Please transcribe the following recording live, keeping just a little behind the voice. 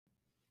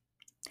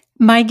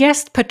My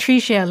guest,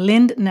 Patricia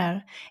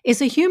Lindner,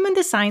 is a human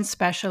design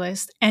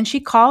specialist and she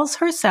calls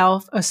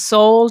herself a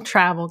soul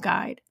travel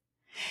guide.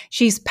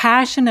 She's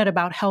passionate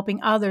about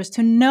helping others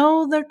to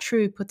know their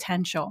true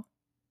potential.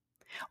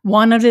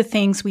 One of the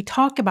things we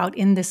talk about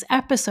in this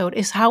episode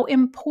is how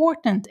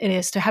important it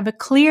is to have a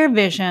clear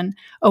vision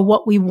of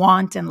what we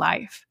want in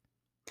life.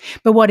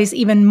 But what is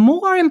even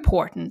more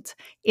important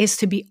is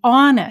to be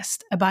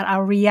honest about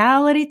our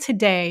reality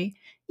today,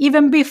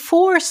 even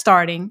before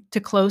starting to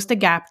close the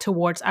gap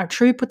towards our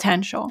true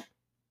potential.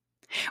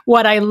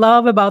 What I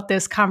love about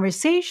this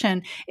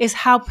conversation is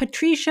how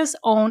Patricia's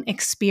own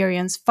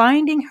experience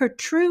finding her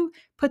true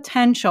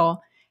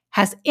potential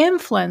has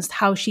influenced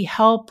how she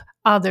helps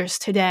others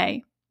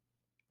today.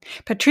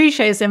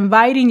 Patricia is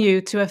inviting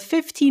you to a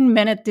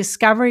 15-minute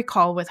discovery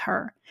call with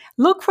her.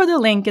 Look for the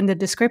link in the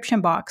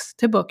description box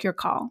to book your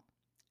call.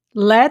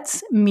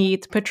 Let's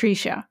meet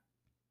Patricia.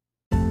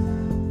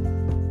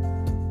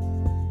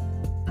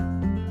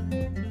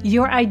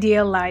 Your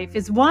ideal life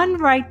is one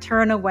right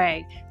turn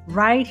away,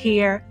 right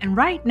here and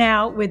right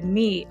now with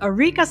me,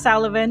 Ulrika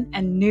Sullivan,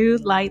 and New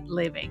Light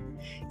Living.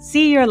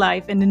 See your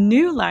life in a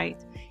new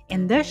light.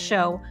 In this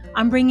show,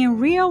 I'm bringing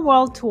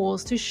real-world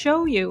tools to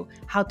show you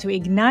how to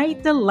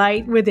ignite the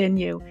light within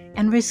you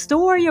and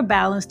restore your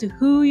balance to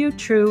who you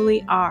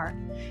truly are.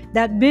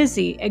 That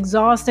busy,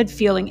 exhausted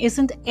feeling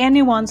isn't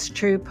anyone's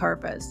true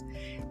purpose.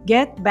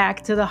 Get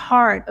back to the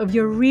heart of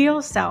your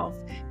real self.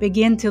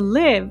 Begin to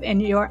live in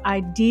your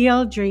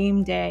ideal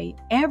dream day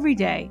every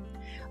day.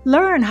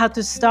 Learn how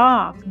to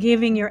stop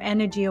giving your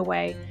energy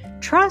away.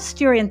 Trust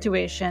your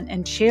intuition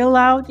and chill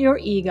out your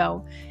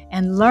ego.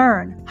 And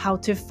learn how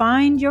to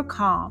find your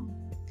calm.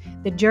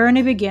 The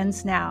journey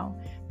begins now.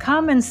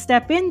 Come and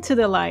step into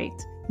the light.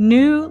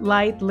 New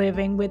Light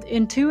Living with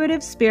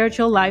intuitive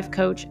spiritual life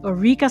coach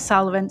Ulrika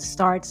Sullivan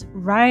starts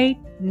right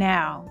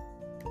now.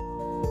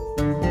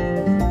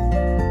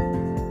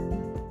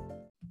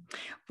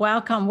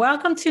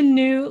 Welcome to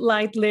New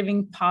Light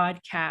Living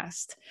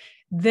podcast.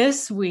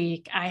 This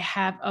week I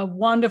have a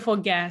wonderful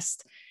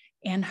guest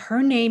and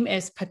her name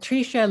is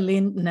Patricia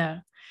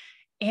Lindner.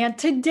 And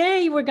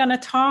today we're going to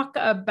talk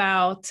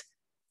about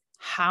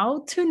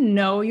how to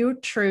know your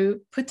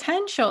true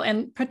potential.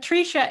 And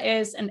Patricia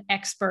is an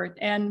expert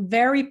and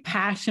very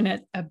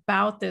passionate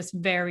about this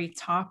very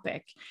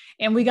topic.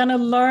 And we're going to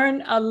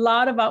learn a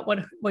lot about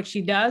what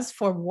she does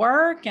for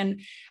work and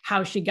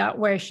how she got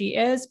where she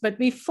is. But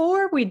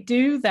before we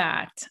do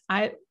that,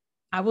 I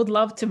would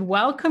love to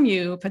welcome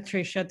you,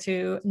 Patricia,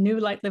 to New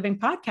Light Living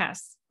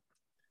Podcast.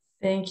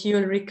 Thank you,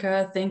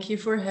 Ulrika. Thank you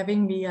for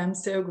having me. I'm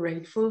so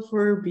grateful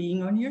for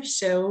being on your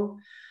show.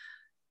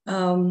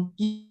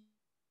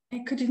 I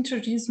could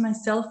introduce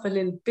myself a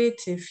little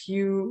bit if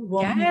you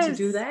want me to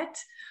do that.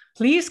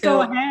 Please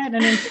go ahead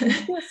and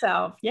introduce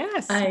yourself.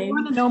 Yes, I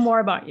want to know more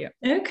about you.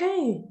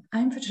 Okay,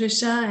 I'm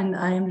Patricia and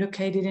I am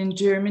located in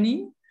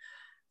Germany.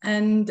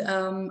 And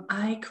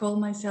I call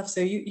myself,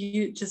 so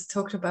you just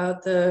talked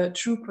about the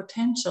true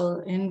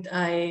potential, and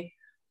I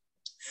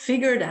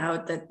figured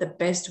out that the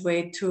best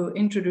way to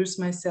introduce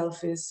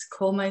myself is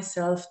call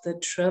myself the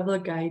travel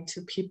guide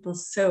to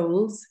people's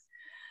souls,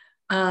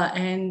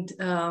 and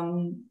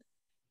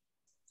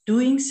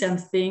doing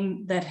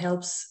something that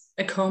helps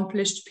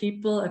accomplished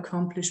people,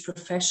 accomplished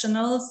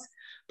professionals,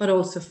 but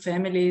also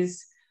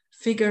families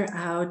figure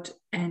out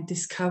and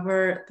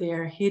discover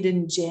their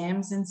hidden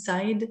gems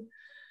inside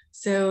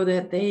so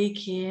that they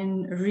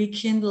can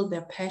rekindle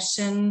their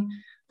passion,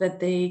 that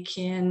they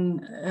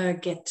can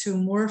get to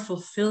more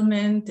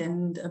fulfillment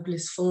and a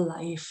blissful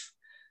life.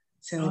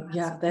 So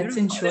that's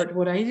in short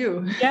what I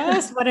do.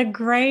 Yes, what a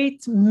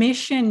great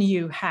mission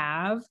you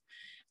have,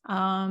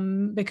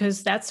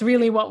 because that's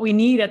really what we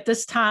need at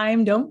this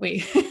time, don't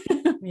we?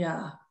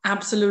 Yeah,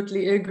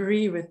 absolutely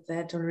agree with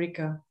that,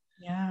 Ulrika.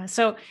 Yeah,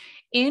 so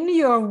in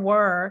your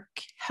work,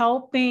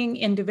 helping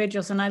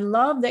individuals, and I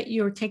love that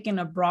you're taking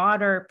a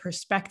broader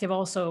perspective,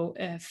 also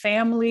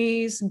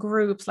families,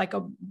 groups, like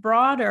a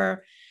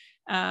broader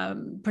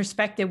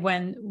perspective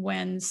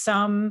when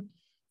some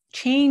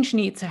change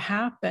needs to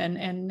happen.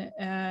 And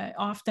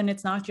often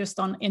it's not just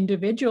on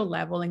individual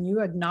level, and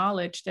you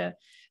acknowledge the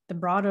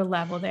broader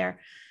level there.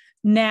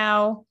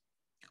 Now,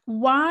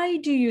 why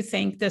do you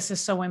think this is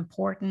so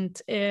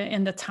important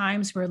in the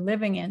times we're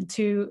living in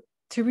to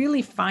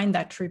really find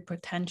that true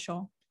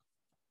potential?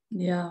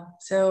 Yeah,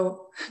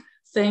 so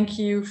thank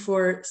you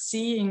for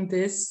seeing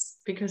this,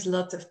 because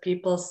lots of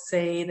people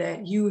say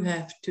that you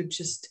have to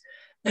just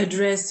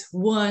address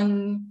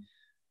one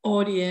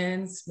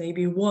audience,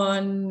 maybe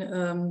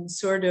one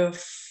sort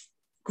of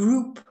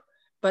group.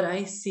 But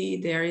I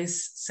see there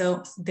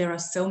are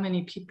so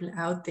many people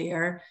out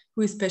there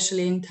who,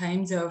 especially in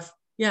times of,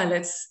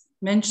 let's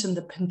mention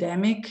the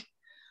pandemic,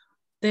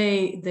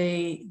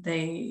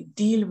 they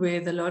deal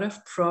with a lot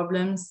of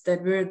problems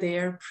that were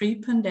there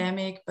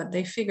pre-pandemic, but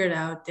they figured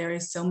out there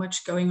is so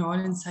much going on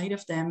inside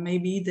of them.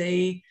 Maybe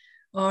they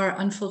are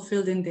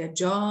unfulfilled in their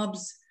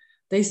jobs.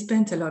 They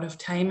spent a lot of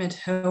time at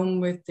home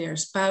with their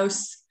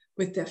spouse,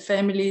 with their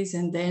families,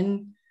 and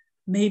then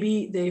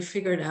maybe they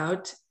figured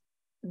out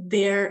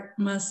there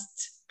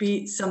must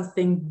be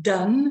something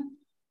done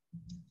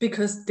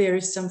because there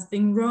is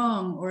something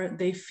wrong, or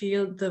they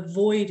feel the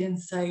void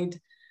inside.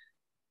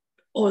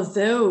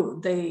 Although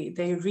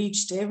they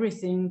reached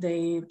everything,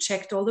 they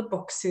checked all the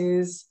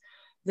boxes,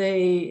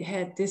 they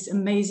had this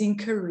amazing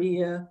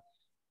career,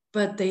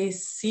 but they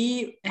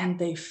see and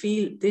they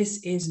feel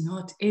this is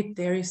not it.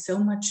 There is so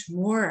much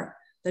more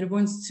that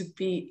wants to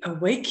be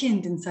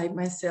awakened inside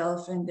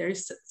myself, and there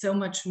is so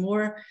much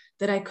more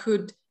that I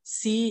could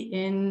see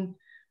in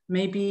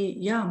maybe,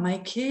 my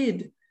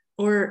kid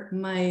or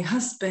my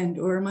husband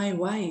or my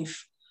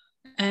wife.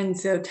 And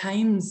so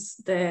times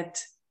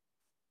that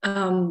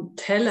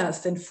tell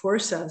us and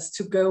force us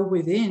to go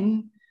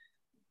within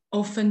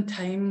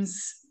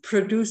oftentimes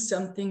produce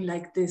something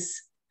like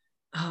this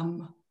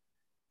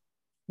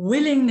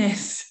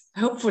willingness,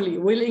 hopefully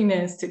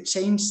willingness to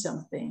change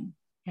something.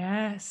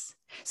 Yes.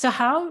 So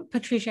how,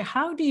 Patricia,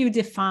 how do you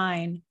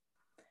define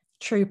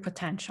true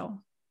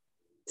potential?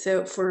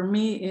 So for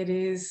me, it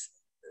is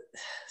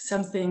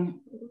something,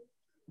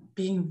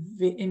 being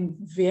in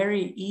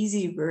very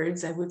easy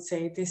words, I would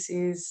say this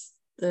is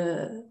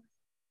the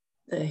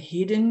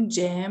hidden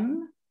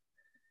gem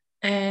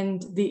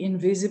and the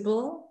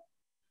invisible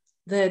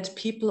that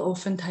people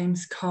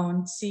oftentimes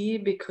can't see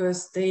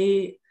because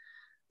they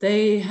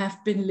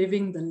have been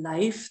living the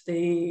life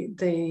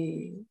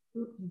they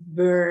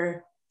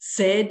were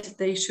said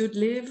they should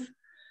live.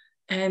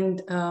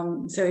 And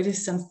so it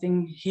is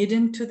something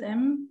hidden to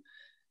them,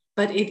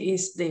 but it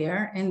is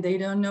there and they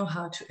don't know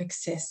how to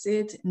access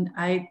it. And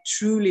I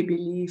truly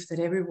believe that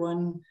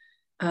everyone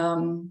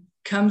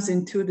comes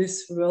into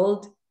this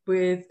world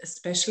with a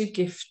special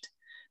gift,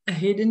 a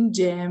hidden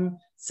gem,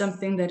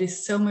 something that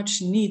is so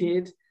much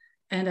needed.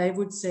 And I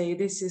would say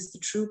this is the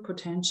true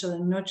potential,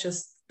 and not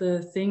just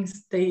the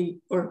things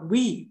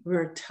we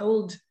were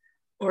told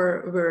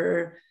or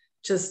were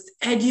just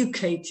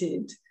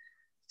educated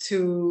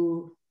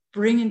to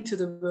bring into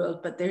the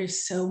world, but there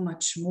is so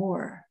much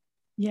more.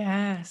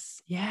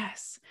 Yes,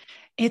 yes.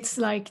 It's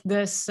like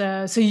this.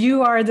 So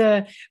you are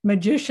the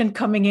magician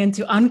coming in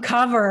to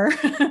uncover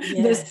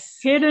this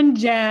hidden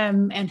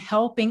gem and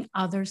helping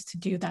others to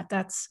do that.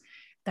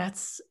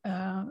 That's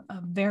a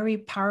very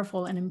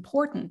powerful and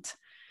important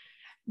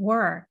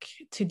work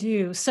to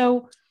do.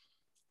 So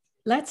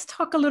let's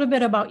talk a little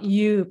bit about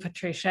you,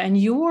 Patricia,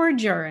 and your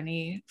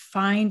journey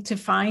to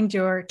find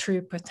your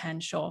true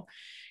potential.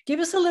 Give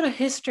us a little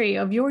history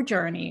of your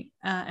journey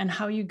and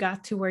how you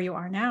got to where you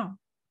are now.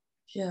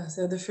 Yeah,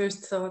 so the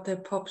first thought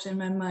that popped in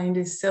my mind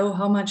is, so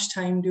how much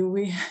time do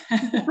we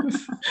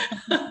have?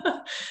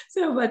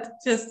 But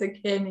just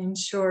again, in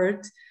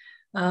short,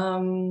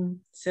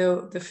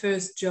 so the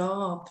first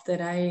job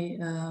that I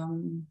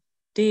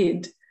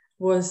did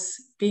was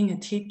being a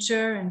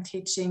teacher and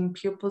teaching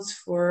pupils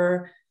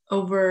for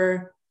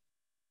over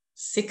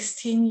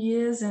 16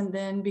 years, and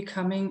then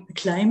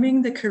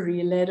climbing the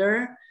career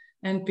ladder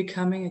and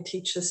becoming a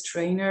teacher's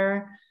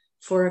trainer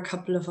for a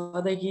couple of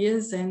other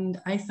years.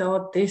 And I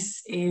thought,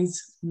 this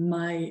is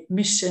my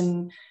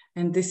mission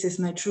and this is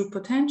my true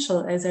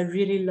potential, as I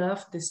really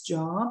love this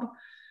job.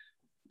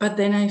 But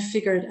then I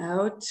figured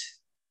out,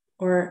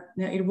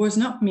 it was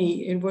not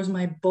me, it was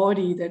my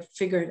body that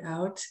figured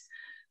out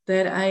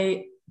that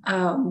I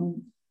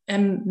am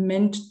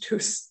meant to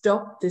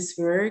stop this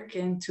work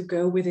and to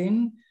go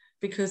within,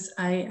 because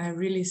I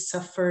really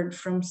suffered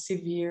from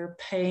severe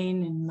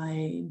pain in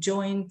my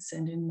joints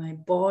and in my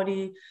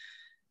body.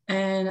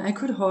 And I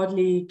could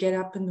hardly get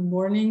up in the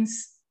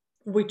mornings,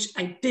 which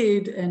I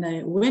did. And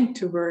I went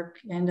to work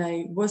and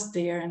I was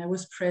there and I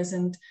was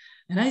present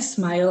and I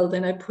smiled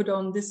and I put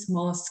on this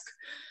mask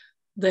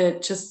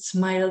that just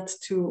smiled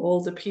to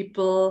all the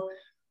people.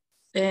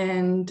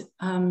 And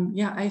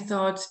I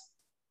thought,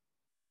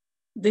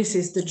 this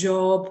is the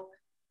job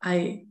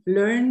I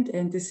learned.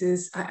 And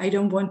I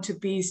don't want to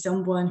be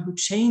someone who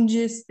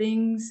changes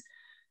things.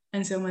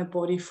 And so my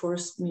body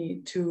forced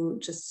me to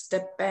just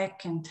step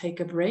back and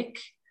take a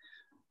break.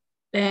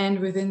 And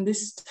within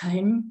this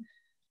time,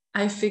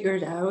 I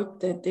figured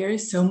out that there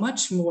is so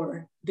much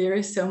more. There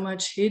is so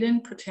much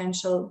hidden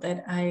potential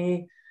that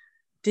I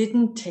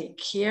didn't take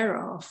care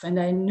of. And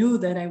I knew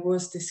that I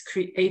was this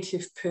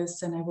creative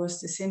person. I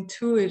was this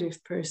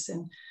intuitive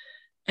person.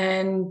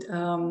 And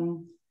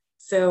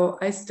so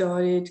I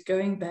started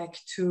going back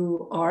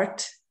to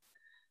art.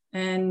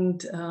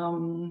 And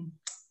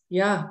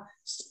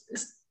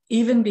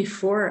even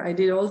before, I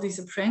did all these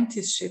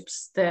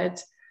apprenticeships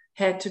that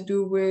had to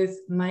do with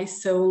my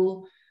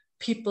soul,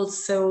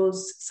 people's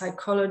souls,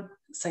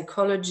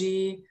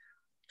 psychology,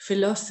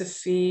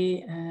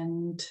 philosophy,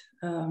 and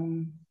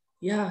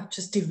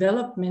just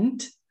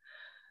development.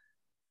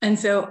 And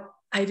so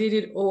I did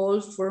it all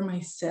for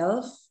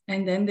myself.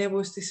 And then there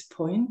was this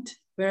point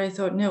where I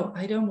thought, no,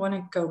 I don't want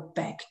to go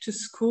back to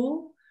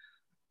school.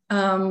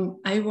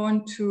 I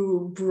want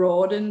to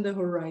broaden the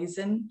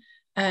horizon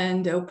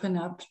and open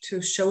up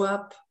to show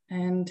up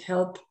and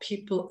help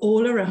people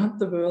all around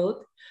the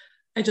world.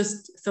 I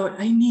just thought,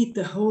 I need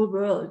the whole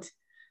world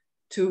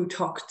to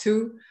talk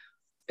to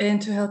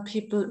and to help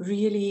people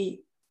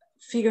really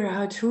figure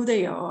out who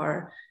they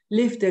are,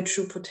 live their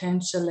true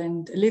potential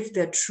and live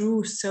their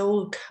true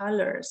soul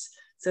colors,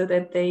 so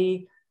that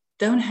they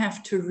don't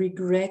have to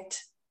regret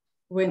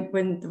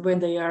when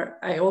they are.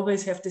 I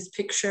always have this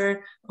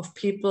picture of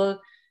people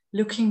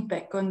looking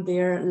back on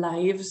their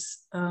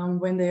lives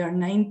when they are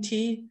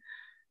 90,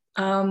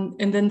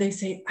 and then they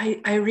say,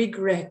 I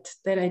regret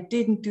that I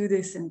didn't do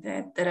this and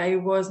that I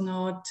was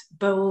not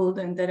bold,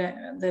 and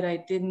that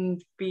I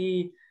didn't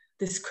be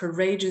this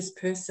courageous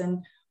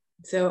person.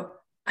 So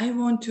I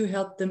want to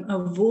help them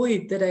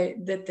avoid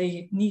that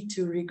they need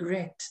to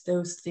regret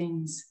those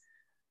things.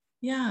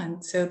 Yeah,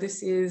 and so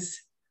this is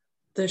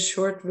the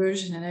short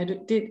version. And I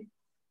did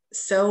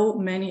so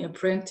many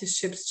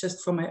apprenticeships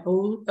just for my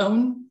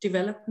own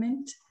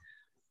development.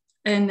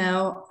 And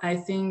now I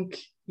think,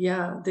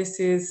 yeah, this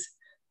is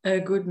a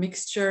good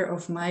mixture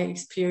of my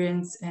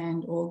experience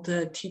and all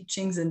the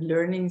teachings and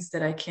learnings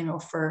that I can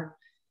offer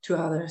to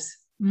others.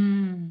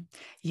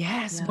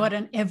 Yes, Yeah. what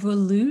an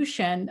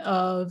evolution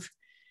of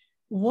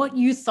what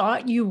you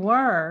thought you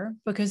were,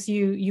 because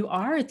you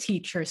are a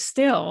teacher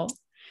still,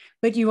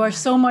 but you are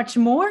so much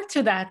more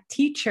to that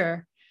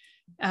teacher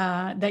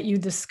that you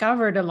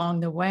discovered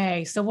along the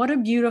way. So what a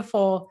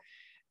beautiful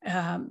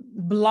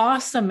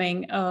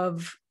blossoming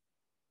of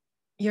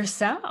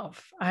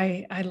yourself.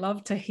 I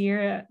love to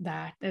hear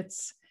that.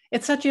 It's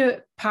such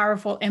a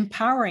powerful,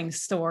 empowering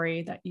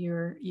story that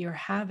you're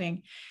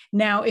having.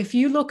 Now, if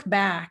you look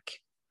back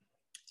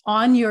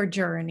on your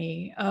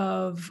journey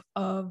of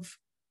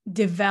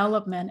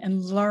development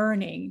and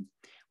learning,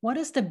 what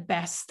is the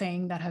best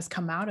thing that has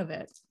come out of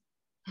it?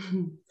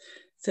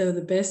 So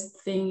the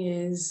best thing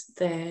is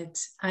that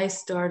I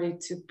started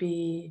to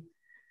be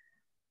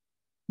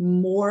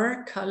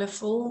more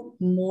colorful,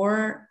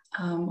 more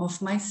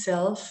of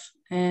myself,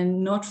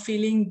 and not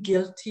feeling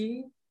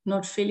guilty,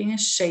 not feeling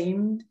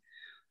ashamed,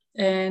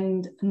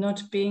 and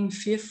not being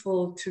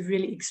fearful to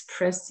really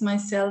express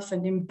myself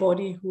and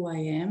embody who I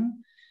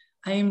am.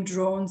 I am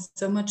drawn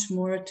so much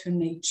more to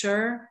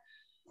nature,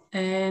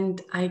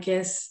 and I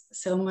guess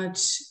so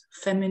much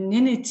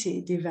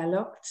femininity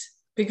developed,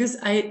 because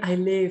I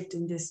lived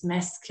in this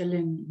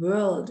masculine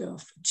world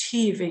of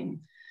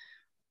achieving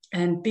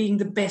and being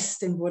the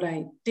best in what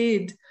I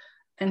did.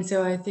 And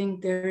so I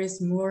think there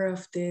is more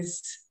of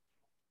this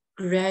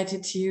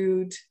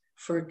gratitude,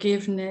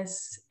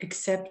 forgiveness,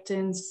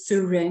 acceptance,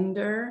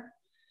 surrender,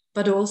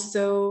 but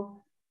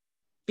also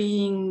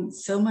being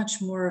so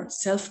much more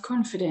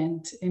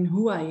self-confident in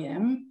who I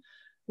am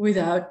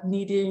without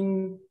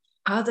needing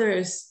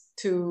others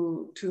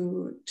to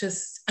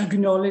just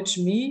acknowledge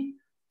me.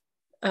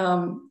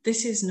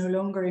 This is no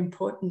longer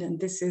important, and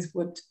this is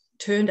what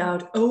turned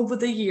out over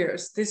the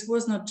years. This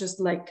was not just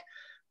like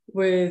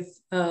within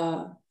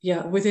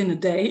a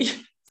day.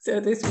 So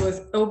this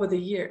was over the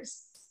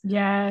years.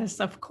 Yes,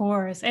 of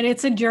course. And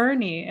it's a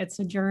journey. It's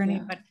a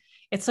journey, but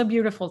it's so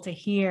beautiful to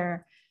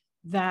hear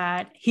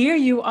that here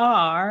you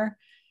are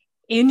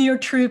in your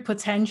true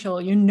potential.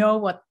 You know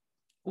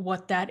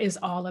what that is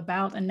all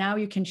about. And now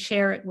you can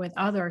share it with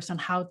others on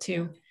how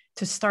to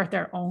start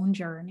their own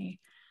journey.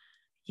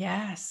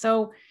 Yeah.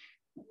 So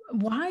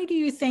why do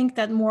you think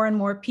that more and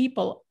more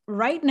people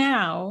right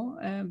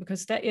now,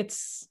 because that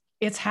it's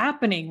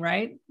happening,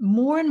 right?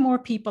 More and more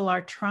people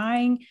are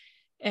trying,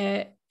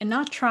 and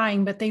not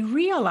trying, but they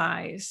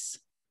realize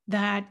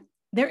that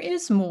there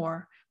is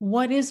more.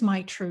 What is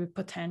my true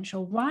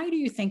potential? Why do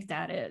you think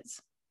that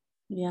is?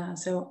 Yeah.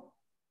 So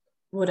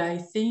what I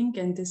think,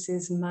 and this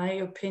is my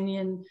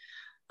opinion,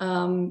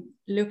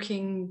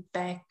 looking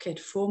back at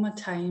former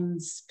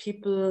times,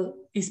 people,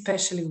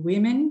 especially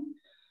women,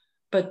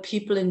 but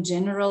people in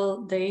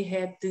general, they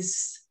had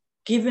this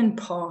given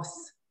path,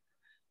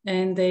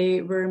 and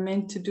they were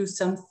meant to do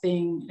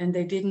something, and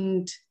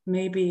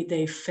maybe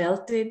they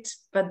felt it,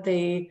 but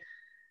they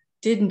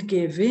didn't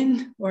give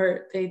in,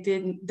 or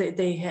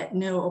they had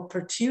no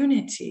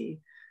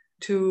opportunity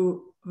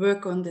to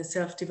work on the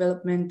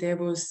self-development. There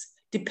was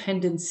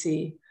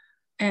dependency,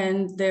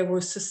 and there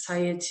was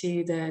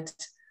society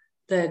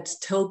that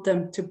told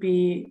them to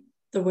be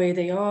the way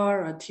they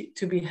are, or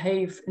to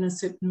behave in a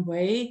certain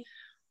way.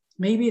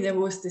 Maybe there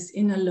was this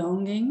inner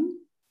longing,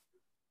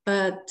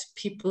 but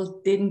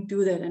people didn't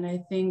do that. And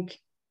I think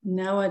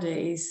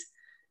nowadays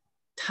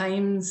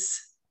times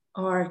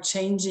are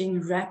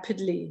changing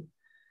rapidly,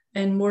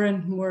 and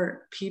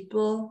more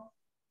people,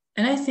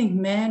 and I think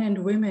men and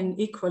women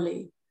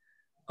equally,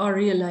 are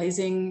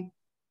realizing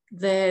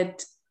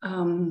that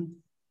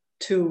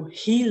to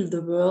heal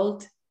the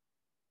world,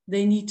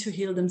 they need to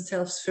heal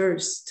themselves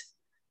first.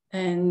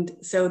 And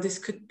so this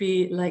could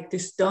be like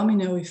this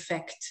domino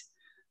effect.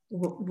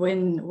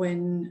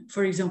 When,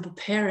 for example,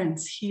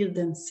 parents heal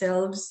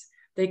themselves,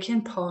 they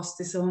can pass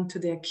this on to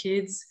their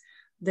kids.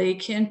 They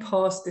can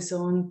pass this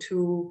on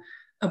to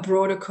a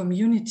broader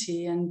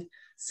community. And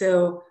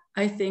so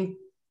I think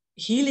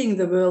healing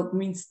the world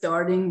means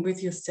starting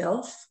with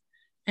yourself.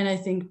 And I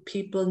think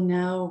people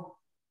now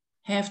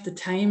have the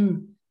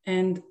time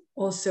and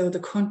also the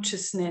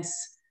consciousness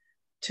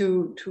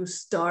to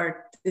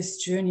start this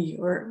journey,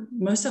 or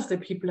most of the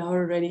people are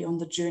already on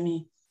the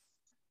journey.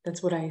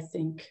 That's what I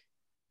think.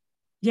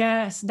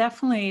 Yes,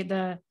 definitely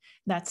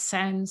that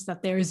sense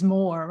that there is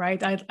more,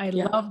 right? I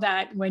love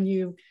that when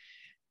you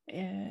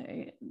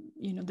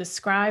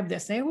describe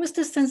this. There was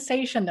the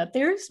sensation that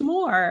there's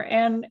more,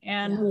 and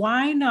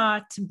why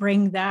not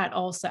bring that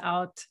also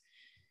out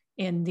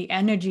in the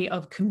energy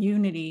of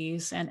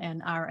communities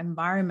and our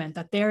environment,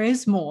 that there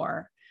is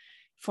more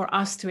for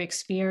us to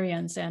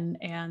experience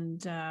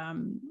and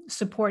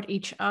support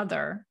each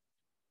other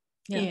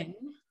in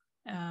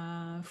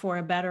for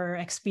a better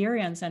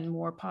experience and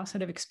more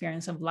positive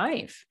experience of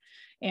life.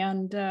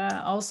 And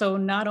also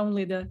not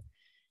only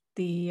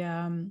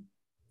the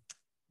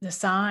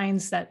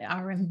signs that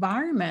our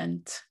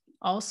environment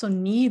also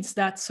needs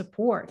that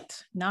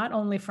support, not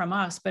only from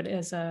us, but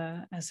as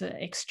an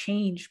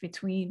exchange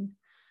between.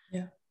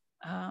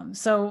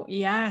 So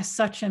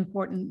such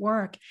important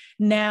work.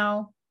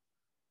 Now,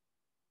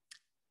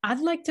 I'd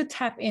like to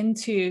tap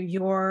into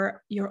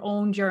your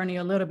own journey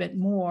a little bit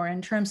more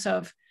in terms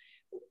of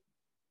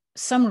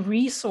some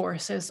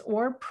resources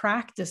or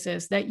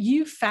practices that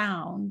you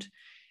found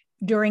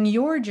during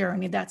your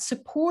journey that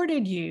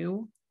supported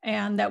you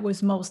and that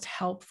was most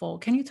helpful.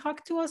 Can you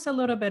talk to us a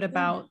little bit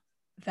about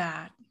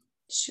that?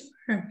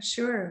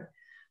 Sure.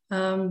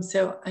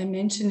 So I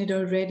mentioned it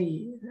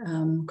already.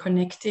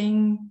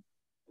 Connecting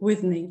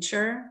with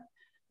nature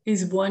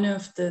is one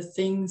of the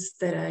things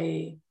that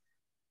I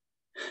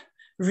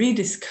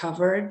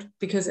rediscovered,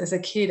 because as a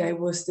kid, I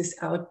was this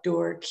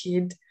outdoor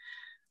kid,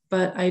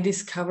 but I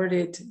discovered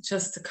it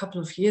just a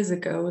couple of years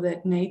ago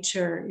that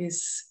nature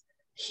is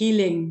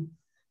healing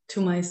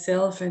to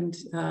myself. And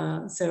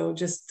so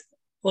just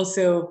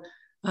also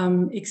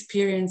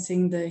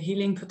experiencing the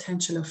healing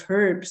potential of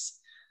herbs.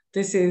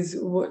 This is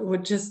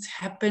what just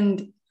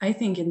happened, I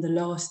think, in the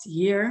last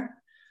year.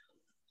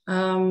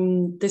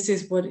 This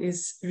is what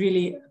is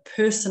really a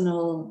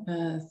personal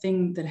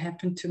thing that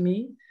happened to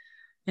me.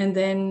 And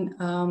then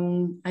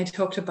I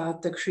talked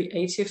about the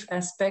creative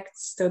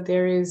aspects. So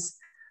there is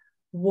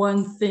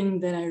one thing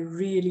that I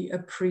really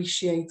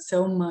appreciate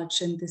so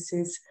much, and this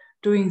is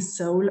doing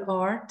soul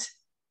art,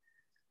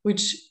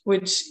 which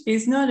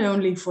is not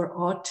only for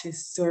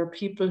artists or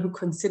people who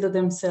consider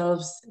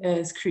themselves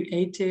as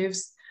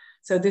creatives.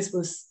 So this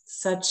was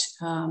such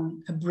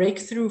a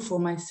breakthrough for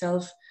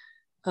myself,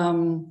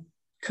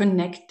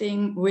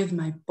 connecting with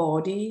my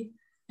body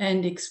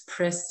and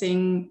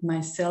expressing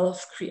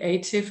myself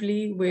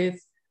creatively with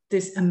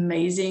this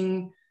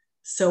amazing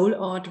soul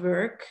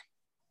artwork,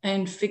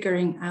 and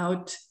figuring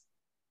out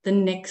the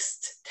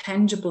next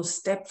tangible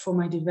step for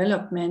my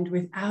development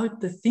without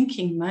the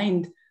thinking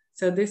mind.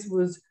 So this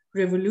was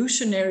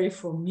revolutionary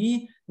for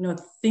me, not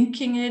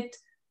thinking it,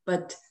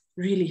 but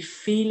really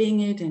feeling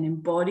it and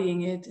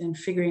embodying it and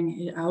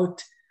figuring it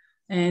out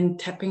and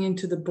tapping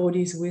into the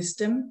body's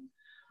wisdom.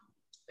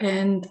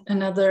 And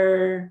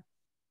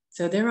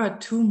so there are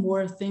two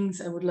more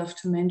things I would love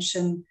to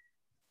mention.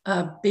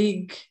 A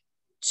big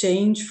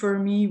change for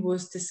me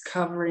was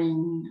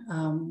discovering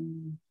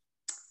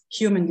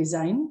human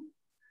design,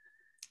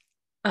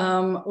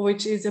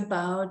 which is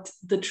about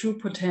the true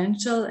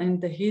potential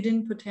and the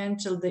hidden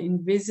potential, the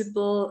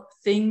invisible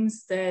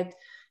things that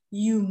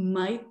you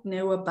might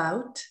know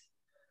about,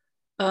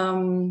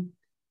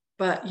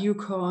 but you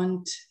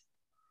can't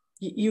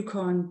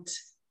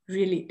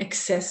really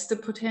access the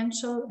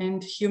potential.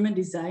 And human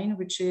design,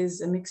 which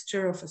is a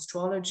mixture of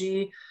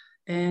astrology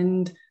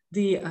and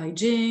the I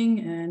Ching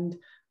and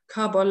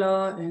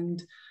Kabbalah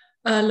and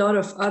a lot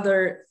of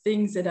other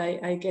things that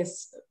I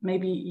guess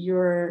maybe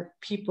your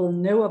people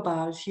know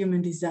about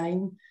human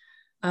design.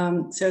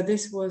 So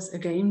this was a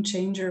game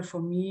changer for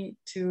me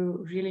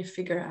to really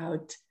figure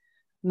out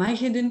my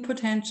hidden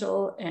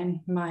potential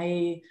and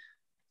my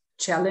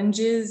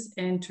challenges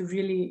and to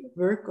really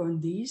work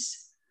on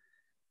these.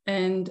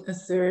 And a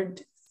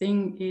third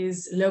thing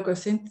is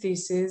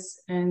logosynthesis,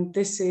 and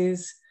this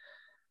is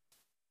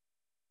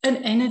an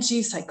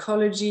energy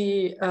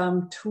psychology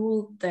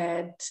tool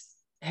that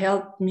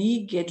helped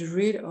me get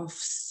rid of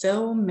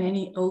so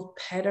many old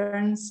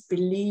patterns,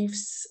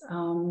 beliefs,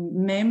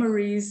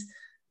 memories.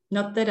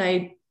 Not that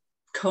I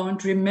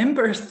can't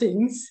remember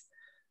things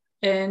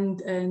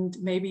and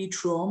maybe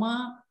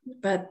trauma,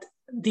 but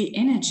the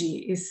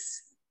energy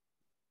is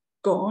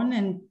gone.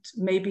 And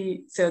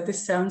maybe, so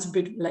this sounds a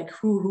bit like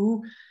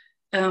hoo-hoo,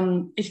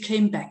 it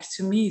came back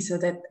to me so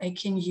that I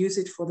can use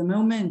it for the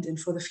moment and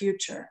for the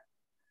future.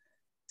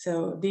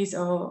 So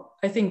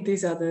I think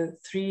these are the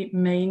three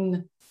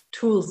main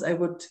tools I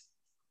would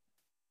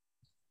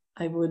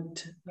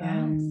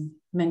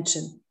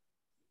mention.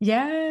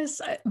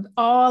 Yes,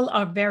 all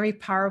are very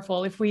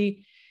powerful. If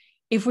we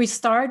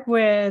start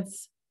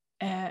with,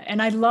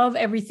 and I love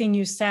everything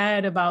you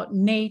said about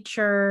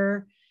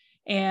nature,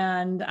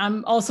 and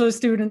I'm also a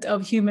student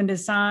of human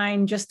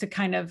design, just to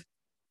kind of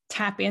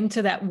tap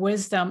into that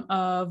wisdom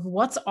of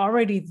what's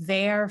already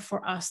there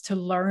for us to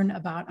learn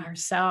about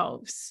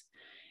ourselves.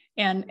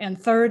 And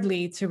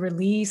thirdly, to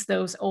release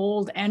those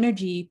old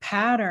energy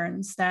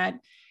patterns that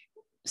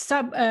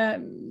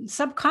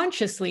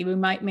subconsciously we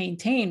might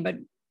maintain, but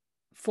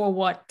for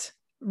what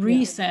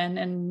reason,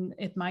 and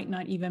it might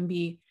not even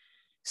be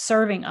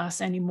serving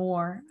us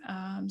anymore.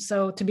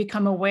 So to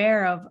become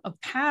aware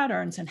of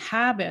patterns and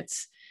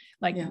habits,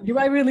 like, do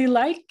I really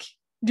like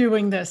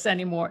doing this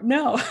anymore?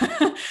 No.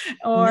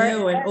 Or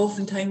no, and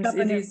oftentimes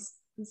it is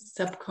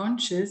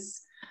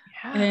subconscious.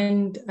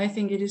 And I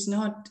think it's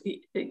not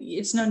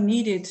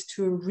needed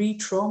to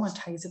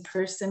re-traumatize a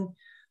person,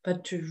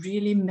 but to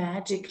really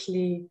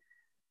magically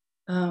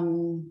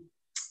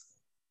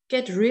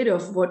get rid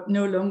of what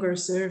no longer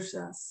serves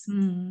us.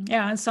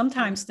 Yeah, and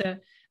sometimes the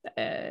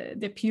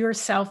pure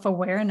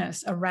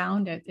self-awareness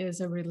around it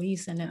is a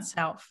release in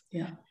itself.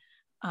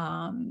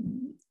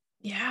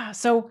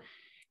 So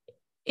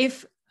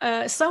if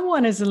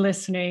someone is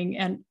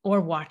listening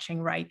or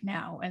watching right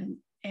now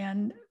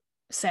and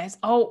says,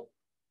 oh,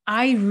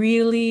 I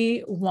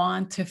really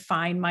want to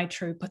find my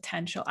true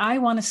potential, I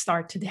want to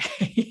start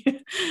today.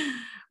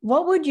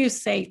 What would you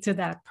say to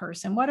that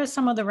person? What are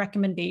some of the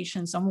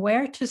recommendations on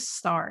where to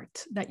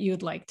start that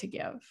you'd like to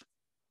give?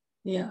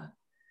 Yeah.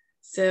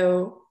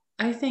 So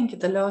I think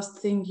the last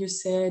thing you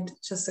said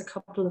just a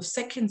couple of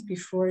seconds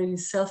before it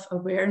is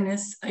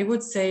self-awareness. I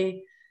would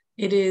say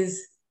it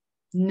is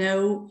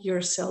know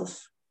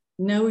yourself.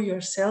 Know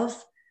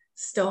yourself.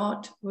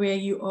 Start where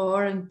you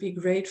are and be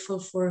grateful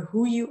for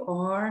who you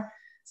are.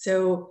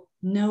 So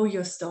know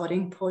your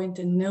starting point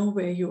and know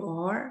where you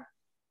are.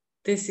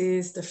 This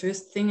is the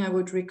first thing I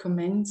would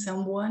recommend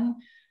someone.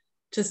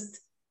 Just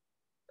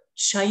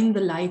shine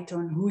the light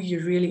on who you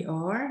really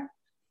are.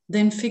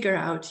 Then figure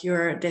out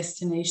your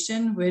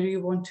destination. Where do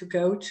you want to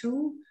go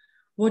to?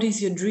 What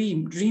is your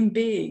dream? Dream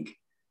big.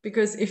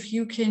 Because if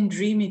you can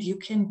dream it, you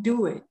can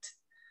do it.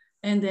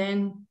 And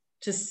then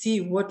just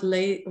see what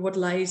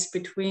lies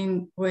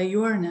between where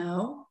you are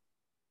now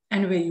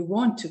and where you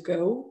want to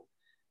go.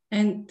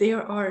 And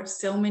there are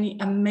so many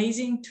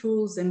amazing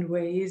tools and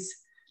ways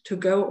to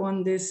go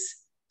on this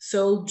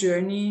soul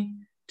journey,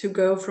 to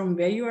go from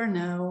where you are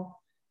now.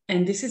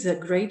 And this is a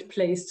great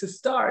place to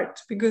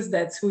start because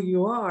that's who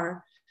you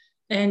are.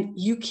 And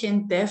you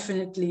can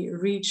definitely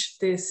reach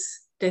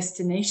this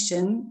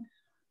destination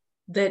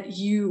that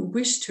you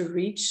wish to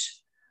reach.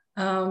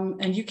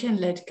 And you can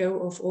let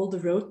go of all the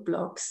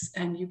roadblocks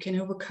and you can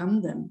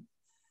overcome them.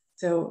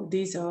 So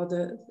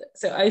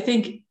so I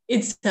think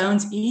it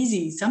sounds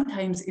easy.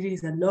 Sometimes it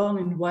is a long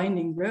and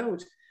winding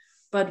road,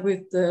 but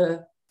with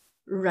the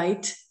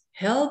right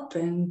help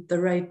and the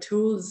right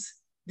tools,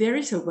 there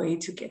is a way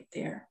to get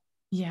there.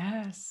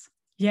 Yes.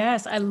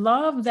 Yes. I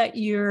love that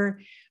you're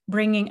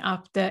bringing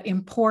up the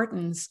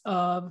importance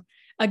of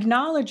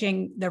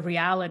acknowledging the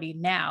reality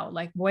now.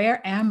 Like,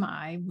 where am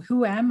I?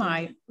 Who am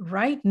I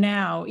right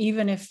now?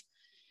 Even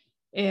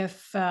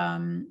if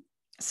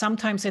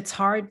sometimes it's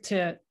hard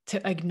to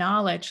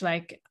acknowledge,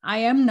 like, I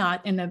am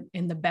not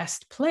in the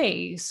best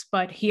place,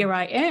 but here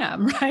I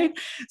am, right?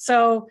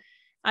 So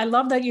I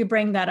love that you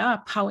bring that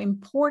up, how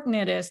important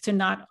it is to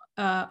not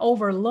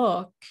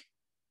overlook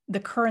the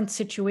current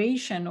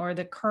situation or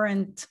the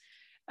current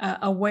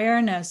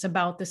awareness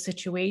about the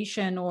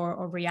situation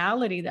or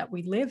reality that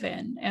we live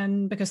in.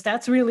 And because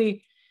that's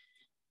really,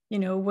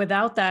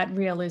 without that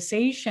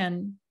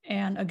realization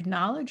and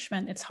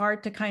acknowledgement, it's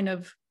hard to kind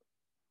of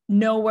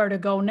know where to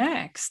go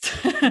next.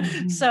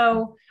 Mm-hmm.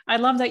 So I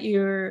love that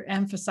you're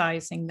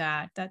emphasizing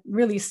that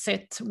really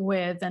sit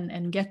with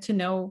and get to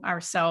know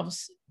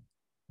ourselves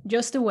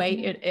just the way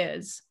it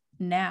is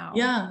now.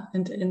 Yeah.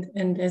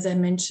 And as I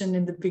mentioned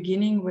in the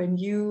beginning, when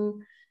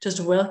you just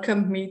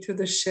welcomed me to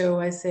the show,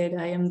 I said,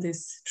 I am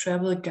this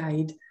travel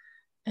guide.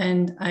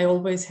 And I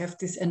always have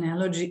this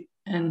analogy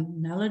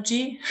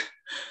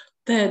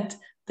that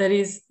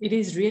it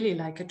is really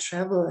like a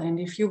travel. And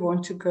if you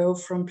want to go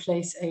from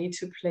place A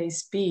to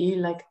place B,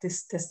 like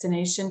this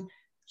destination,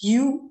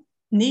 you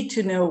need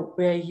to know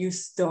where you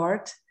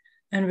start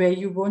and where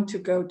you want to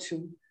go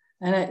to.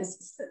 And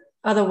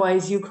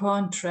otherwise you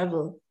can't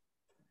travel.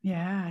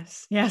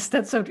 Yes. Yes.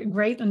 That's a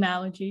great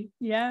analogy.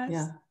 Yes.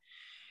 Yeah.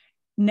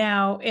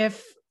 Now,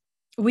 if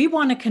we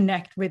want to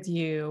connect with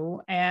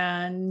you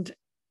and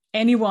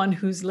anyone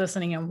who's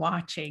listening and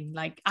watching,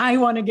 like, I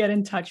want to get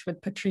in touch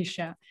with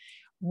Patricia,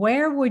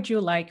 where would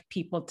you like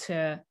people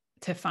to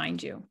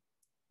find you?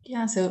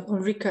 Yeah, so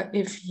Ulrika,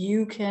 if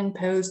you can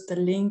post the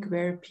link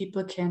where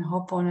people can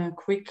hop on a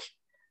quick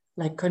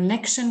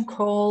connection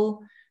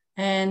call,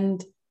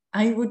 and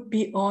I would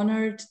be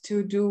honored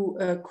to do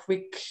a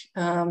quick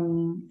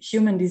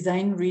human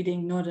design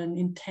reading, not an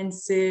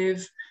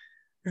intensive,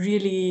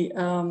 really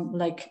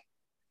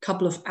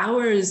couple of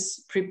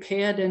hours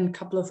prepared and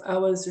couple of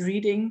hours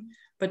reading,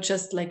 but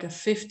just like a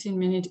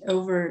 15-minute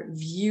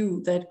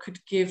overview that could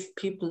give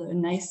people a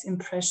nice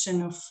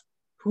impression of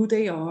who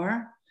they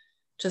are.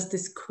 Just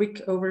this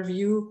quick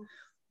overview.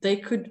 They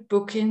could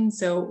book in.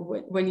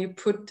 So when you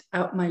put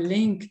out my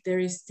link, there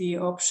is the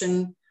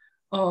option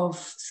of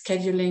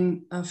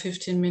scheduling a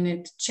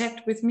 15-minute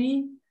chat with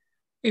me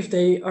if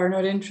they are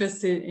not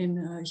interested in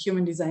a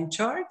human design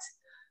chart,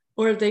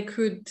 or they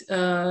could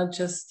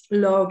just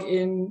log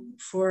in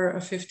for a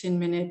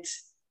 15-minute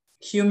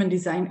human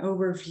design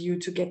overview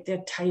to get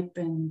their type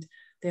and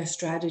their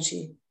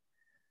strategy.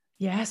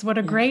 Yes, what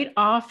a great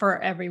offer,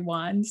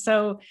 everyone.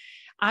 So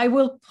I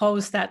will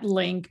post that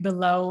link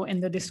below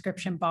in the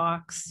description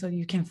box so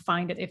you can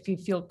find it if you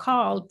feel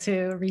called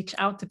to reach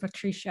out to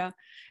Patricia.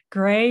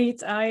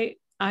 Great. I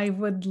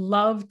would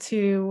love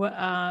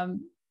to,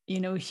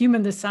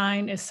 human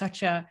design is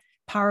such a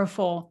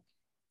powerful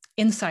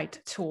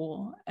insight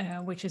tool,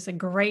 which is a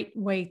great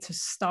way to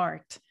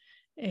start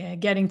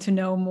getting to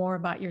know more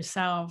about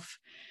yourself.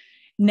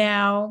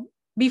 Now,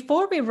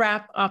 before we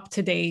wrap up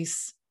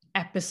today's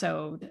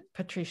episode,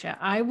 Patricia,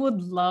 I would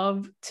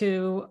love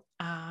to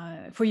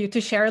for you to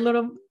share a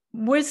little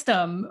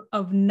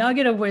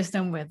nugget of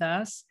wisdom with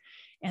us.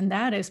 And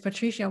that is,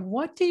 Patricia,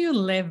 what do you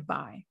live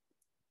by?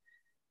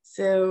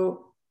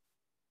 So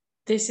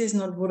this is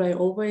not what I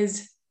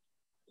always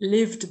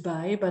lived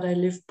by, but I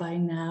live by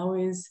now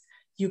is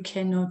you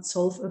cannot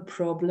solve a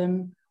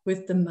problem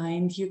with the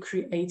mind you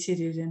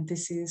created it. And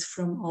this is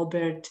from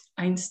Albert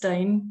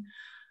Einstein.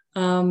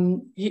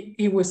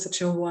 He was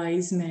such a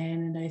wise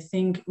man, and I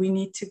think we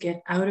need to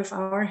get out of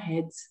our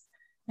heads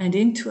and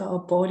into our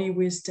body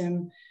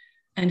wisdom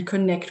and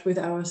connect with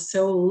our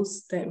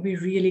souls, that we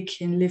really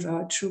can live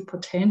our true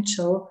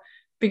potential,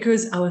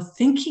 because our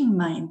thinking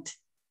mind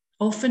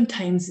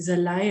oftentimes is a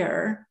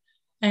liar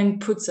and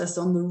puts us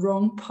on the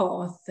wrong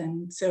path.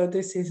 And so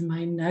this is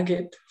my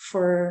nugget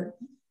for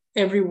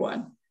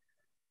everyone.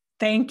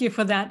 Thank you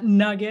for that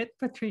nugget,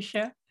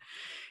 Patricia.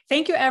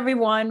 Thank you,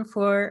 everyone,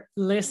 for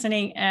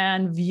listening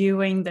and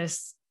viewing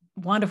this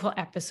wonderful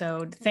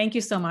episode. Thank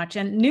you so much.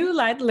 And New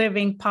Light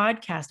Living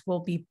podcast will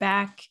be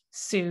back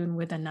soon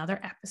with another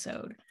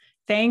episode.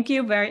 Thank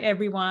you,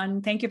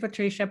 everyone. Thank you,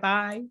 Patricia.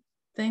 Bye.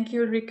 Thank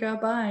you, Ulrika.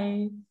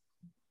 Bye.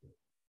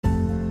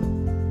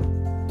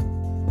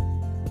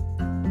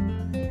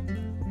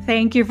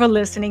 Thank you for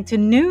listening to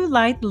New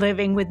Light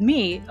Living with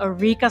me,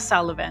 Ulrika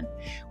Sullivan.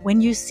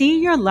 When you see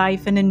your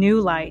life in a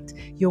new light,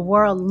 your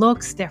world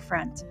looks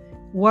different.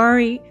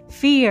 Worry,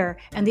 fear,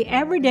 and the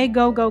everyday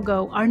go, go,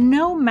 go are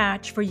no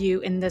match for you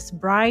in this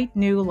bright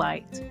new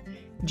light.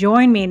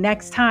 Join me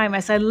next time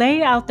as I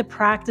lay out the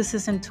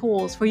practices and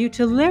tools for you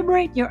to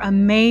liberate your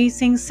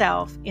amazing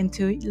self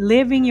into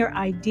living your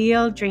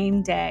ideal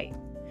dream day.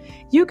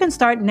 You can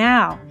start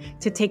now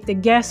to take the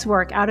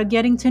guesswork out of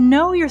getting to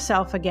know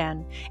yourself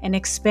again and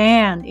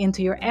expand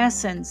into your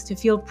essence to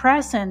feel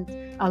present,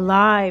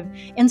 alive,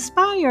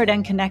 inspired,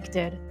 and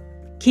connected.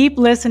 Keep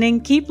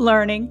listening, keep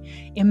learning.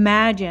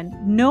 Imagine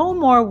no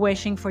more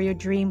wishing for your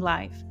dream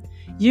life.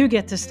 You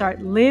get to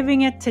start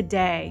living it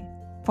today.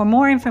 For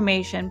more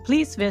information,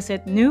 please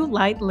visit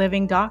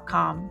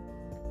newlightliving.com.